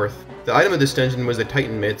back and forth. The item of this dungeon was the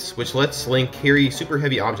Titan Mitts, which lets Link carry super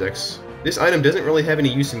heavy objects. This item doesn't really have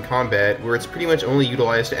any use in combat, where it's pretty much only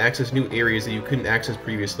utilized to access new areas that you couldn't access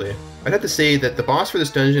previously. I'd have to say that the boss for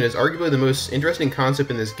this dungeon is arguably the most interesting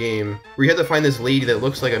concept in this game, where you have to find this lady that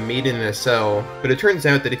looks like a maiden in a cell, but it turns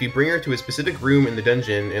out that if you bring her to a specific room in the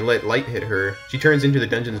dungeon and let light hit her, she turns into the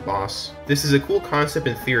dungeon's boss. This is a cool concept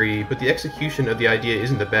in theory, but the execution of the idea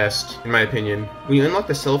isn't the best, in my opinion. When you unlock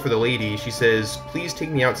the cell for the lady, she says, "Please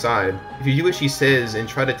take me outside." If you do what she says and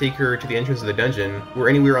try to take her to the entrance of the dungeon, or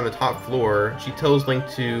anywhere on the top floor, she tells Link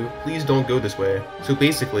to, "Please don't go this way." So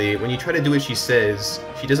basically, when you try to do what she says,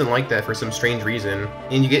 she doesn't like that for some strange reason,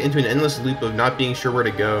 and you get into an endless loop of not being sure where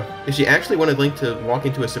to go. If she actually wanted Link to walk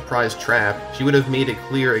into a surprise trap, she would have made it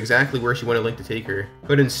clear exactly where she wanted Link to take her.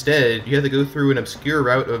 But instead, you have to go through an obscure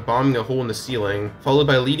route of bombing a hole in the ceiling, followed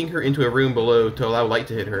by leading her into a room below to allow light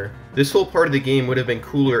to hit her. This whole part of the game would have been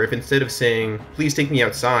cooler if instead of saying, "Please take me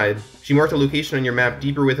outside," she marked a location on your map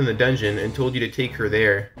deeper within the dungeon and told you to take her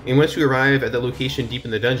there. And once you arrive at that location deep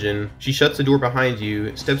in the dungeon, she shuts the door behind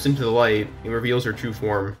you, steps into the light, and reveals her true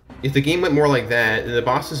form. If the game went more like that, then the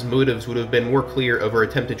boss's motives would have been more clear of her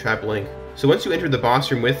attempt to trap Link. So once you enter the boss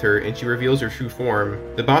room with her and she reveals her true form,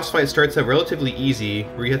 the boss fight starts out relatively easy,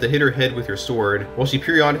 where you have to hit her head with your sword, while she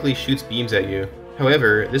periodically shoots beams at you.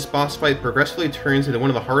 However, this boss fight progressively turns into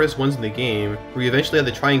one of the hardest ones in the game, where you eventually have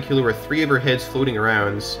to try and kill her with 3 of her heads floating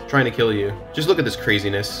around, trying to kill you. Just look at this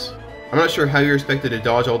craziness. I'm not sure how you're expected to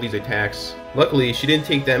dodge all these attacks. Luckily, she didn't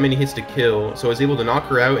take that many hits to kill, so I was able to knock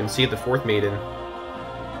her out and save the 4th maiden.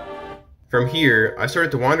 From here, I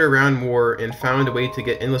started to wander around more and found a way to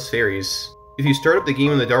get endless fairies. If you start up the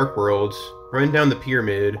game in the Dark World, run down the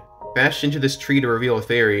pyramid, bash into this tree to reveal a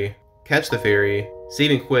fairy, catch the fairy,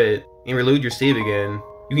 save and quit, and reload your save again.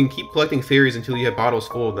 You can keep collecting fairies until you have bottles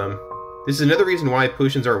full of them. This is another reason why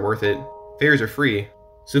potions aren't worth it. Fairies are free.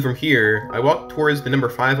 So from here, I walked towards the number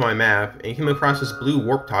 5 on my map and came across this blue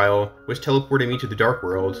warp tile, which teleported me to the Dark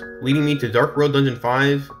World, leading me to Dark World Dungeon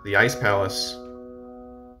 5, the Ice Palace.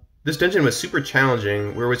 This dungeon was super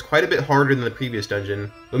challenging, where it was quite a bit harder than the previous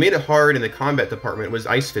dungeon. What made it hard in the combat department was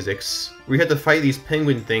ice physics, where you had to fight these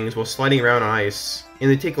penguin things while sliding around on ice, and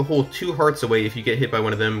they take a whole 2 hearts away if you get hit by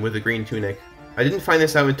one of them with a green tunic. I didn't find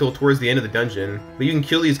this out until towards the end of the dungeon, but you can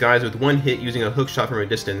kill these guys with 1 hit using a hookshot from a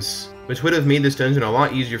distance, which would have made this dungeon a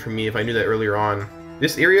lot easier for me if I knew that earlier on.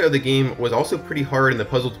 This area of the game was also pretty hard in the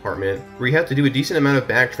puzzle department, where you have to do a decent amount of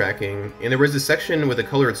backtracking, and there was a section with a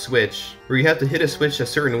colored switch, where you have to hit a switch a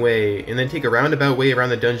certain way, and then take a roundabout way around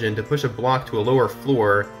the dungeon to push a block to a lower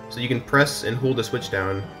floor, so you can press and hold the switch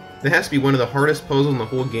down. That has to be one of the hardest puzzles in the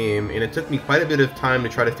whole game, and it took me quite a bit of time to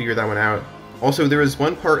try to figure that one out. Also, there was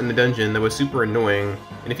one part in the dungeon that was super annoying,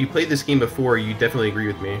 and if you played this game before, you definitely agree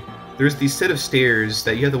with me. There's these set of stairs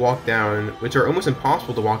that you have to walk down, which are almost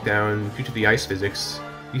impossible to walk down due to the ice physics.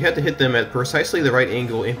 You have to hit them at precisely the right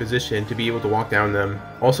angle and position to be able to walk down them.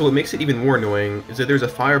 Also, what makes it even more annoying is that there's a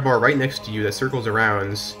fire bar right next to you that circles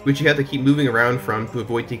around, which you have to keep moving around from to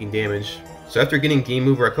avoid taking damage. So after getting game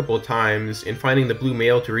over a couple of times and finding the blue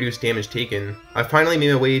mail to reduce damage taken, I finally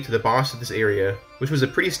made my way to the boss of this area, which was a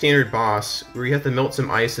pretty standard boss, where you have to melt some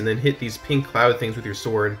ice and then hit these pink cloud things with your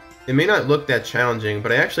sword. It may not look that challenging,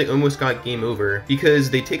 but I actually almost got game over,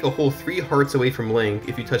 because they take a whole 3 hearts away from Link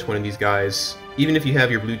if you touch one of these guys, even if you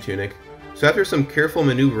have your blue tunic. So after some careful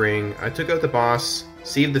maneuvering, I took out the boss,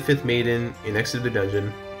 saved the 5th maiden, and exited the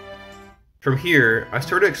dungeon. From here, I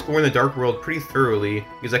started exploring the Dark World pretty thoroughly,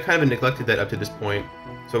 because I kind of neglected that up to this point.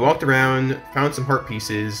 So I walked around, found some heart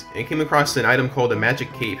pieces, and came across an item called a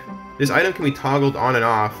Magic Cape. This item can be toggled on and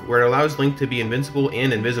off, where it allows Link to be invincible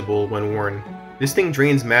and invisible when worn. This thing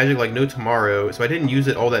drains magic like no tomorrow, so I didn't use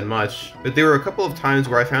it all that much, but there were a couple of times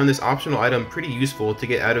where I found this optional item pretty useful to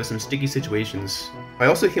get out of some sticky situations. I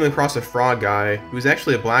also came across a frog guy, who is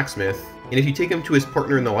actually a blacksmith, and if you take him to his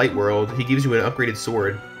partner in the light world, he gives you an upgraded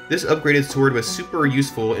sword. This upgraded sword was super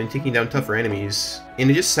useful in taking down tougher enemies, and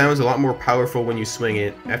it just sounds a lot more powerful when you swing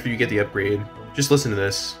it after you get the upgrade. Just listen to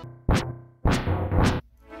this.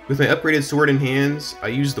 With my upgraded sword in hands, I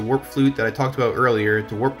used the warp flute that I talked about earlier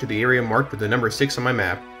to warp to the area marked with the number 6 on my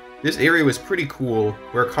map. This area was pretty cool,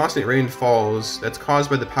 where a constant rain falls that's caused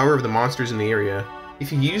by the power of the monsters in the area.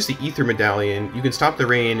 If you use the Ether Medallion, you can stop the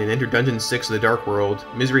rain and enter Dungeon 6 of the Dark World,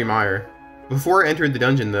 Misery Mire. Before I entered the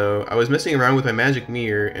dungeon though, I was messing around with my magic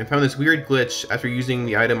mirror and found this weird glitch after using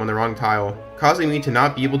the item on the wrong tile, causing me to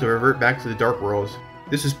not be able to revert back to the Dark World.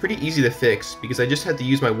 This was pretty easy to fix, because I just had to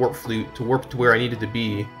use my warp flute to warp to where I needed to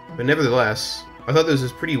be, but nevertheless, I thought this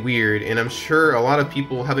was pretty weird, and I'm sure a lot of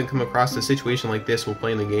people haven't come across a situation like this while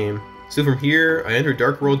playing the game. So from here, I entered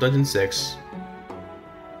Dark World Dungeon 6.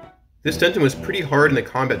 This dungeon was pretty hard in the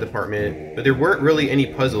combat department, but there weren't really any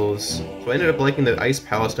puzzles, so I ended up liking the Ice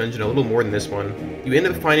Palace dungeon a little more than this one. You end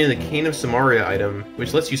up finding the Cane of Samaria item,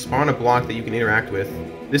 which lets you spawn a block that you can interact with.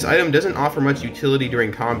 This item doesn't offer much utility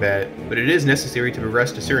during combat, but it is necessary to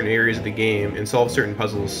progress to certain areas of the game and solve certain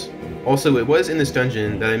puzzles. Also, it was in this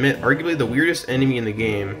dungeon that I met arguably the weirdest enemy in the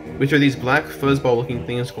game, which are these black fuzzball looking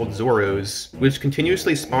things called Zoros, which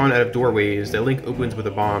continuously spawn out of doorways that Link opens with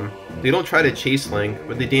a bomb. They don't try to chase Link,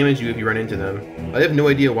 but they damage you if you run into them. I have no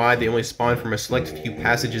idea why they only spawn from a select few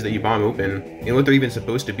passages that you bomb open, and what they're even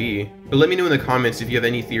supposed to be, but let me know in the comments if you have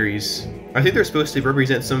any theories. I think they're supposed to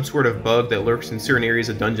represent some sort of bug that lurks in certain areas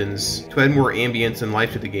of dungeons, to add more ambience and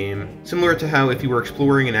life to the game, similar to how if you were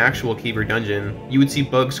exploring an actual cave or dungeon, you would see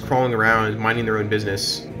bugs crawling around minding their own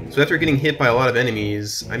business. So after getting hit by a lot of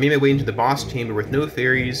enemies, I made my way into the boss chamber with no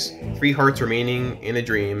fairies, 3 hearts remaining, and a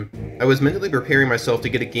dream. I was mentally preparing myself to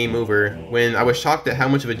get a game over, when I was shocked at how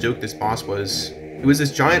much of a joke this boss was. It was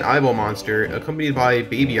this giant eyeball monster, accompanied by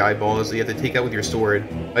baby eyeballs that you have to take out with your sword.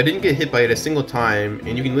 I didn't get hit by it a single time,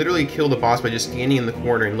 and you can literally kill the boss by just standing in the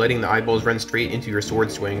corner and letting the eyeballs run straight into your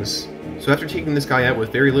sword swings. So after taking this guy out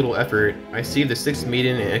with very little effort, I saved the 6th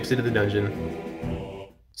maiden and exited the dungeon.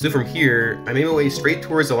 So from here, I made my way straight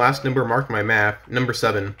towards the last number marked on my map, number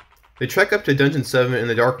 7. The trek up to Dungeon 7 in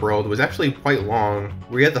the Dark World was actually quite long,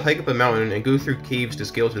 where you had to hike up a mountain and go through caves to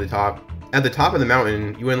scale to the top. At the top of the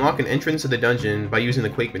mountain, you unlock an entrance to the dungeon by using the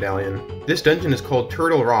Quake Medallion. This dungeon is called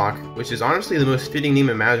Turtle Rock, which is honestly the most fitting name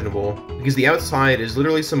imaginable, because the outside is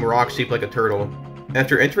literally some rock shaped like a turtle.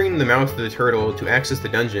 After entering the mouth of the turtle to access the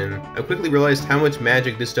dungeon, I quickly realized how much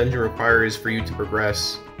magic this dungeon requires for you to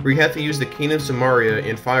progress, where you have to use the Cane of Samaria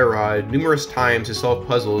and Fire Rod numerous times to solve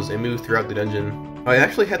puzzles and move throughout the dungeon. I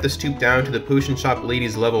actually had to stoop down to the potion shop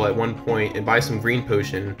lady's level at one point and buy some green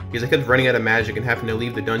potion, because I kept running out of magic and having to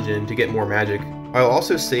leave the dungeon to get more magic. I'll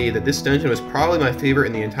also say that this dungeon was probably my favorite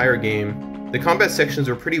in the entire game. The combat sections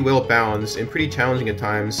were pretty well balanced and pretty challenging at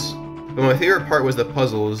times, but my favorite part was the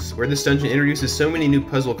puzzles, where this dungeon introduces so many new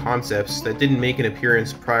puzzle concepts that didn't make an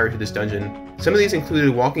appearance prior to this dungeon. Some of these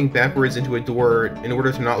included walking backwards into a door in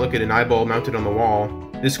order to not look at an eyeball mounted on the wall,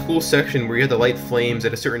 this cool section where you have to light flames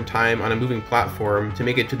at a certain time on a moving platform to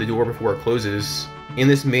make it to the door before it closes, and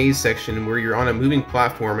this maze section where you're on a moving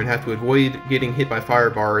platform and have to avoid getting hit by fire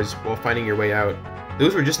bars while finding your way out.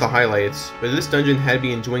 Those were just the highlights, but this dungeon had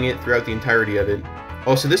me enjoying it throughout the entirety of it.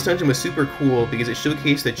 Also, this dungeon was super cool because it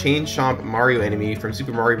showcased the Chain Chomp Mario enemy from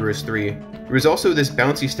Super Mario Bros. 3. There was also this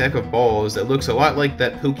bouncy stack of balls that looks a lot like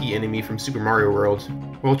that Pokey enemy from Super Mario World.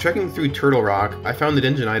 While trekking through Turtle Rock, I found the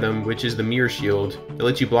dungeon item, which is the Mirror Shield, that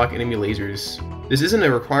lets you block enemy lasers. This isn't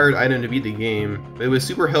a required item to beat the game, but it was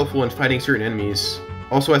super helpful in fighting certain enemies.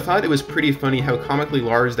 Also, I thought it was pretty funny how comically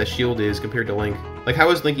large that shield is compared to Link. Like, how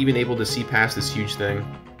is Link even able to see past this huge thing?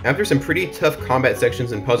 After some pretty tough combat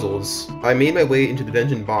sections and puzzles, I made my way into the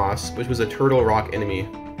dungeon boss, which was a Turtle Rock enemy.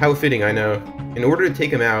 How fitting, I know. In order to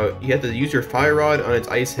take him out, you have to use your Fire Rod on its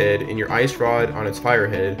Ice Head and your Ice Rod on its Fire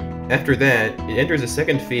Head. After that, it enters a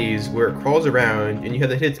second phase where it crawls around and you have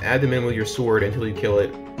to hit its abdomen with your sword until you kill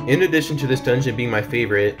it. In addition to this dungeon being my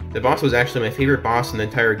favorite, the boss was actually my favorite boss in the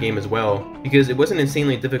entire game as well, because it wasn't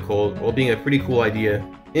insanely difficult while being a pretty cool idea.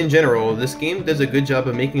 In general, this game does a good job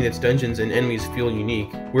of making its dungeons and enemies feel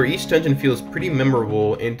unique, where each dungeon feels pretty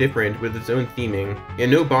memorable and different with its own theming, and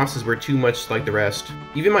no bosses were too much like the rest.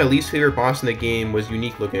 Even my least favorite boss in the game was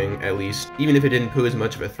unique looking, at least, even if it didn't pose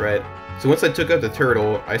much of a threat. So once I took out the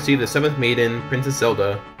turtle, I saved the 7th maiden, Princess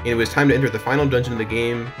Zelda, and it was time to enter the final dungeon of the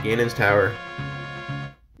game, Ganon's Tower.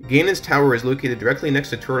 Ganon's Tower is located directly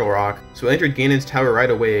next to Turtle Rock, so I entered Ganon's Tower right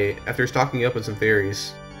away after stocking up on some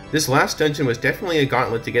fairies. This last dungeon was definitely a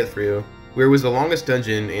gauntlet to get through, where it was the longest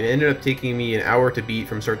dungeon and ended up taking me an hour to beat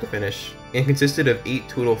from start to finish, and consisted of 8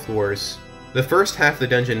 total floors. The first half of the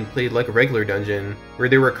dungeon played like a regular dungeon, where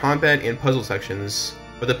there were combat and puzzle sections,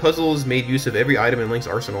 but the puzzles made use of every item in Link's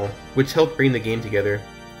arsenal, which helped bring the game together.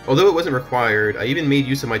 Although it wasn't required, I even made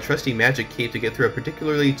use of my trusty magic cape to get through a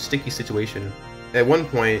particularly sticky situation. At one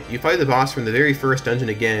point, you fight the boss from the very first dungeon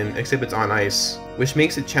again, except it's on ice, which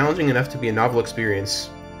makes it challenging enough to be a novel experience.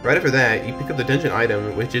 Right after that, you pick up the dungeon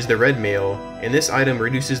item, which is the red mail, and this item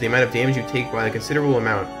reduces the amount of damage you take by a considerable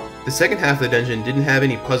amount. The second half of the dungeon didn't have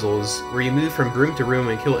any puzzles, where you move from room to room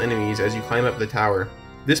and kill enemies as you climb up the tower.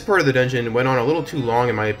 This part of the dungeon went on a little too long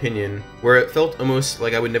in my opinion, where it felt almost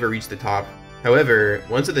like I would never reach the top. However,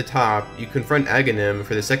 once at the top, you confront Aghanim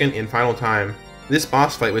for the second and final time. This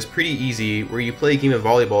boss fight was pretty easy, where you play a game of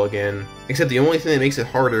volleyball again, except the only thing that makes it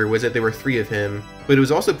harder was that there were 3 of him, but it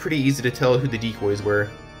was also pretty easy to tell who the decoys were.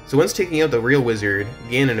 So once taking out the real wizard,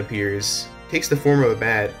 Ganon appears, takes the form of a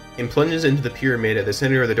bat, and plunges into the pyramid at the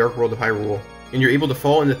center of the Dark World of Hyrule, and you're able to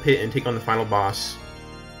fall in the pit and take on the final boss.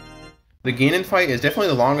 The Ganon fight is definitely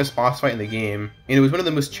the longest boss fight in the game, and it was one of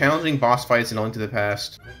the most challenging boss fights in A Link to the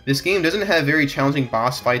Past. This game doesn't have very challenging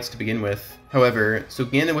boss fights to begin with, however, so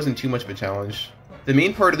Ganon wasn't too much of a challenge. The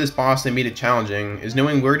main part of this boss that made it challenging is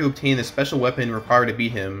knowing where to obtain the special weapon required to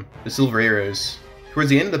beat him, the Silver Arrows. Towards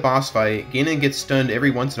the end of the boss fight, Ganon gets stunned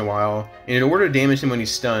every once in a while, and in order to damage him when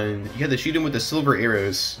he's stunned, you have to shoot him with the Silver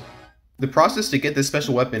Arrows. The process to get this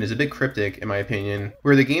special weapon is a bit cryptic, in my opinion,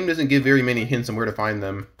 where the game doesn't give very many hints on where to find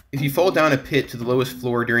them. If you fall down a pit to the lowest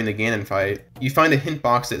floor during the Ganon fight, you find a hint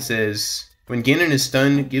box that says, "When Ganon is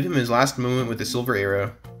stunned, give him his last moment with the Silver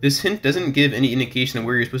Arrow." This hint doesn't give any indication of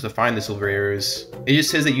where you're supposed to find the Silver Arrows, it just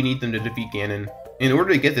says that you need them to defeat Ganon. In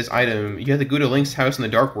order to get this item, you have to go to Link's house in the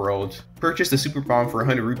Dark World, purchase the Super Bomb for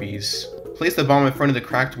 100 rupees, place the bomb in front of the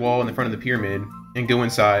cracked wall in the front of the pyramid, and go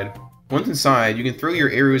inside. Once inside, you can throw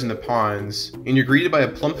your arrows in the ponds, and you're greeted by a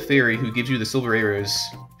plump fairy who gives you the Silver Arrows.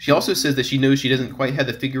 She also says that she knows she doesn't quite have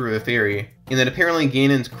the figure of a fairy, and that apparently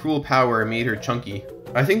Ganon's cruel power made her chunky.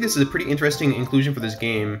 I think this is a pretty interesting inclusion for this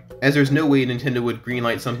game, as there's no way Nintendo would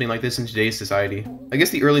greenlight something like this in today's society. I guess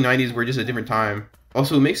the early 90s were just a different time.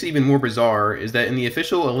 Also, what makes it even more bizarre is that in the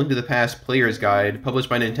official A Link to the Past Player's Guide, published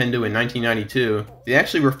by Nintendo in 1992, they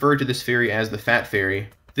actually referred to this fairy as the Fat Fairy.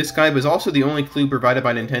 This guide was also the only clue provided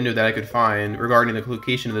by Nintendo that I could find regarding the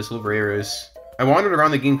location of the Silver Arrows. I wandered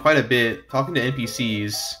around the game quite a bit, talking to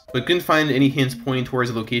NPCs, but couldn't find any hints pointing towards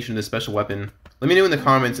the location of the special weapon. Let me know in the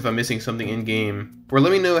comments if I'm missing something in-game, or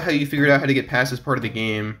let me know how you figured out how to get past this part of the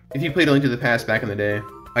game, if you played A Link to the Past back in the day.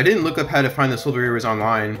 I didn't look up how to find the Silver Arrows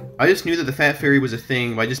online. I just knew that the Fat Fairy was a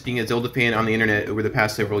thing by just being a Zelda fan on the internet over the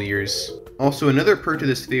past several years. Also, another perk to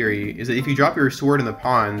this fairy is that if you drop your sword in the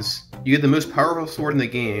ponds, you get the most powerful sword in the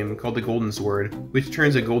game, called the Golden Sword, which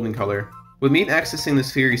turns a golden color. What made accessing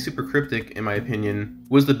this fairy super cryptic, in my opinion,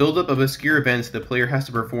 was the buildup of obscure events the player has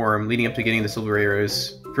to perform leading up to getting the Silver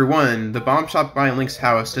Arrows. For one, the bomb shop by Link's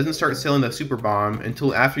house doesn't start selling the Super Bomb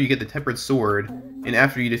until after you get the Tempered Sword, and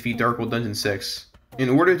after you defeat Dark World Dungeon 6. In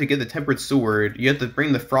order to get the Tempered Sword, you have to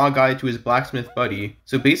bring the frog guy to his blacksmith buddy.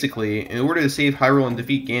 So basically, in order to save Hyrule and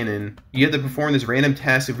defeat Ganon, you have to perform this random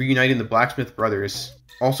task of reuniting the blacksmith brothers.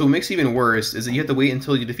 Also, what makes it even worse is that you have to wait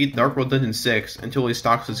until you defeat Dark World Dungeon 6 until he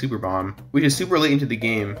stocks the Super Bomb, which is super late into the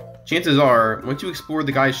game. Chances are, once you explore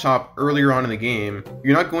the guy's shop earlier on in the game,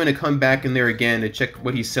 you're not going to come back in there again to check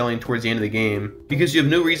what he's selling towards the end of the game, because you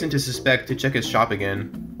have no reason to suspect to check his shop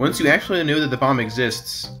again. Once you actually know that the bomb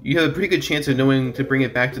exists, you have a pretty good chance of knowing to bring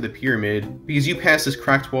it back to the pyramid, because you pass this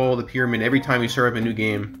cracked wall of the pyramid every time you start up a new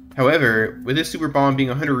game. However, with this Super Bomb being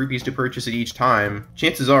 100 rupees to purchase it each time,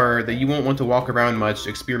 chances are that you won't want to walk around much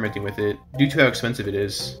experimenting with it, due to how expensive it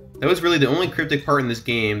is. That was really the only cryptic part in this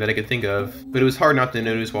game that I could think of, but it was hard not to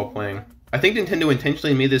notice while playing. I think Nintendo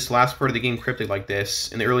intentionally made this last part of the game cryptic like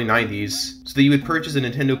this in the early 90s, so that you would purchase a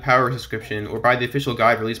Nintendo Power subscription or buy the official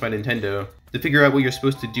guide released by Nintendo to figure out what you're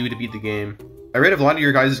supposed to do to beat the game. I read a lot of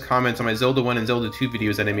your guys' comments on my Zelda 1 and Zelda 2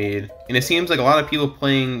 videos that I made, and it seems like a lot of people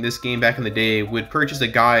playing this game back in the day would purchase a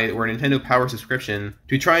guide or a Nintendo Power subscription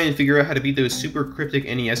to try and figure out how to beat those super cryptic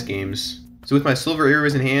NES games. So with my Silver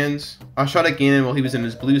Arrows in hand, I shot at Ganon while he was in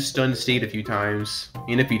his blue stunned state a few times,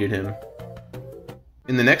 and defeated him.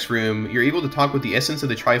 In the next room, you're able to talk with the Essence of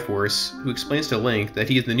the Triforce, who explains to Link that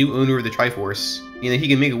he is the new owner of the Triforce, and that he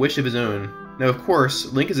can make a wish of his own. Now of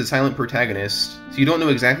course, Link is a silent protagonist, so you don't know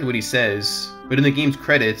exactly what he says, but in the game's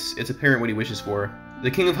credits, it's apparent what he wishes for.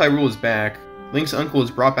 The King of Hyrule is back, Link's uncle is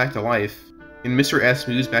brought back to life, and Mr. S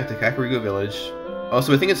moves back to Kakariko Village.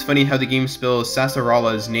 Also, I think it's funny how the game spells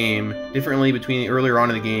Sasarala's name differently between earlier on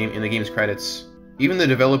in the game and the game's credits. Even the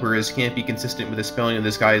developers can't be consistent with the spelling of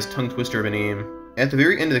this guy's tongue-twister of a name. At the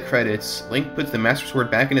very end of the credits, Link puts the Master Sword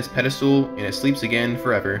back in its pedestal, and it sleeps again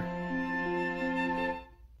forever.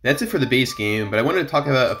 That's it for the base game, but I wanted to talk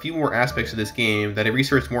about a few more aspects of this game that I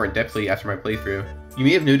researched more in-depthly after my playthrough. You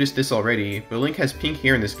may have noticed this already, but Link has pink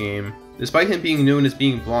hair in this game, despite him being known as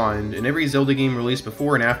being blonde in every Zelda game released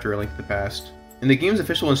before and after A Link to the Past. In the game's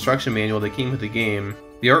official instruction manual that came with the game,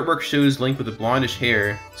 the artwork shows Link with a blondish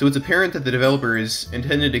hair, so it's apparent that the developers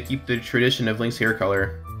intended to keep the tradition of Link's hair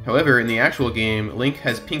color. However, in the actual game, Link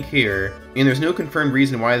has pink hair, and there's no confirmed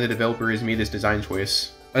reason why the developers made this design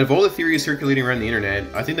choice. Out of all the theories circulating around the internet,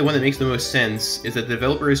 I think the one that makes the most sense is that the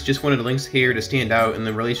developers just wanted Link's hair to stand out in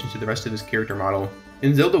relation to the rest of his character model.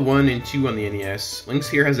 In Zelda 1 and 2 on the NES, Link's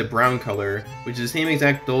hair has a brown color, which is the same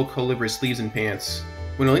exact dull color for his sleeves and pants.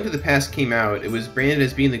 When A Link to the Past came out, it was branded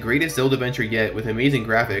as being the greatest Zelda adventure yet with amazing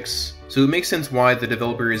graphics, so it makes sense why the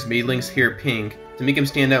developers made Link's hair pink to make him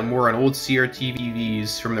stand out more on old CRT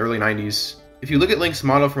TVs from the early 90s. If you look at Link's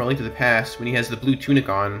model from A Link to the Past when he has the blue tunic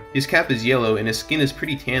on, his cap is yellow and his skin is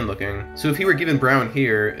pretty tan looking, so if he were given brown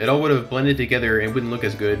hair, it all would have blended together and wouldn't look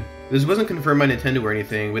as good. This wasn't confirmed by Nintendo or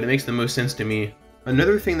anything, but it makes the most sense to me.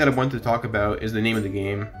 Another thing that I wanted to talk about is the name of the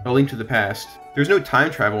game, A Link to the Past. There's no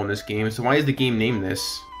time travel in this game, so why is the game named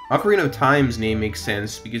this? Ocarina of Time's name makes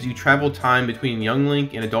sense because you travel time between young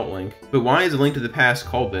Link and adult Link, but why is A Link to the Past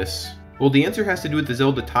called this? Well, the answer has to do with the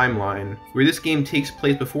Zelda timeline, where this game takes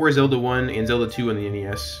place before Zelda 1 and Zelda 2 on the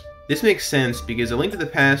NES. This makes sense because A Link to the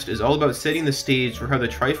Past is all about setting the stage for how the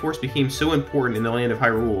Triforce became so important in the land of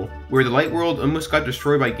Hyrule, where the Light World almost got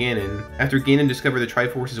destroyed by Ganon after Ganon discovered the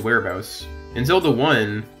Triforce's whereabouts. In Zelda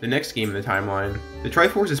 1, the next game in the timeline, the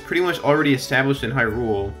Triforce is pretty much already established in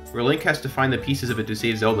Hyrule, where Link has to find the pieces of it to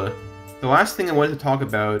save Zelda. The last thing I wanted to talk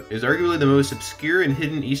about is arguably the most obscure and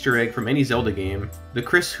hidden Easter egg from any Zelda game, the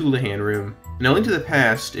Chris Houlihan room. In A Link to the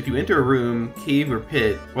Past, if you enter a room, cave, or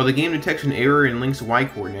pit, while the game detects an error in Link's Y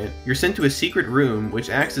coordinate, you're sent to a secret room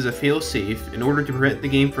which acts as a fail-safe in order to prevent the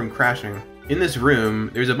game from crashing. In this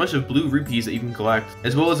room, there's a bunch of blue rupees that you can collect,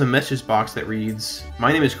 as well as a message box that reads,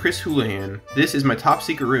 "My name is Chris Houlihan. This is my top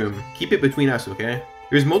secret room. Keep it between us, okay?"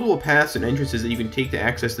 There's multiple paths and entrances that you can take to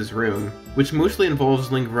access this room, which mostly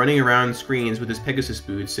involves Link running around screens with his Pegasus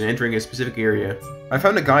boots and entering a specific area. I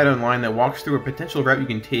found a guide online that walks through a potential route you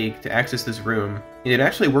can take to access this room, and it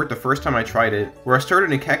actually worked the first time I tried it, where I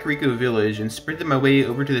started in Kakariko Village and sprinted my way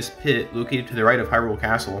over to this pit located to the right of Hyrule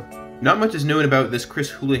Castle. Not much is known about this Chris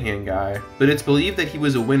Houlihan guy, but it's believed that he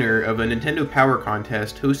was a winner of a Nintendo Power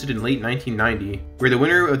contest hosted in late 1990, where the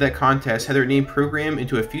winner of that contest had their name programmed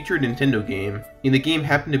into a future Nintendo game, and the game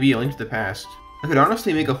happened to be A Link to the Past. I could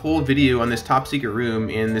honestly make a whole video on this top secret room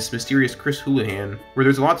and this mysterious Chris Houlihan, where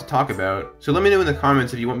there's a lot to talk about, so let me know in the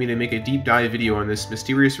comments if you want me to make a deep dive video on this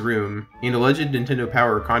mysterious room and alleged Nintendo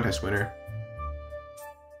Power contest winner.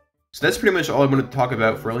 So that's pretty much all I wanted to talk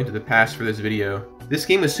about for A Link to the Past for this video. This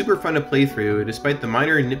game is super fun to play through, despite the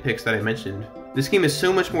minor nitpicks that I mentioned. This game is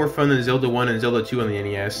so much more fun than Zelda 1 and Zelda 2 on the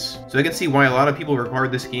NES, so I can see why a lot of people regard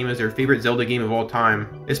this game as their favorite Zelda game of all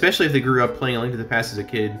time, especially if they grew up playing A Link to the Past as a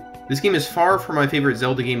kid. This game is far from my favorite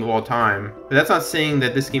Zelda game of all time, but that's not saying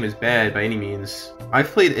that this game is bad by any means. I've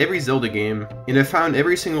played every Zelda game, and I've found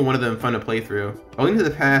every single one of them fun to play through. A Link to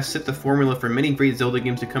the Past set the formula for many great Zelda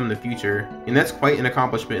games to come in the future, and that's quite an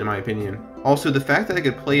accomplishment in my opinion. Also, the fact that I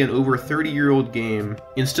could play an over 30-year-old game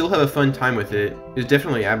and still have a fun time with it is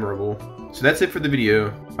definitely admirable. So that's it for the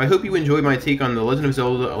video. I hope you enjoyed my take on The Legend of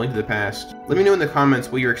Zelda: A Link to the Past. Let me know in the comments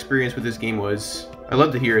what your experience with this game was. I'd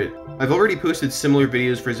love to hear it. I've already posted similar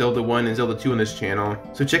videos for Zelda 1 and Zelda 2 on this channel,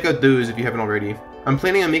 so check out those if you haven't already. I'm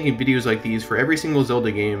planning on making videos like these for every single Zelda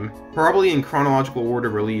game, probably in chronological order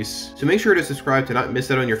of release, so make sure to subscribe to not miss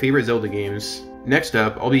out on your favorite Zelda games. Next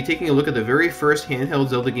up, I'll be taking a look at the very first handheld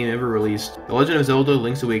Zelda game ever released, The Legend of Zelda: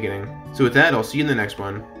 Link's Awakening. So with that, I'll see you in the next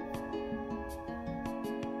one.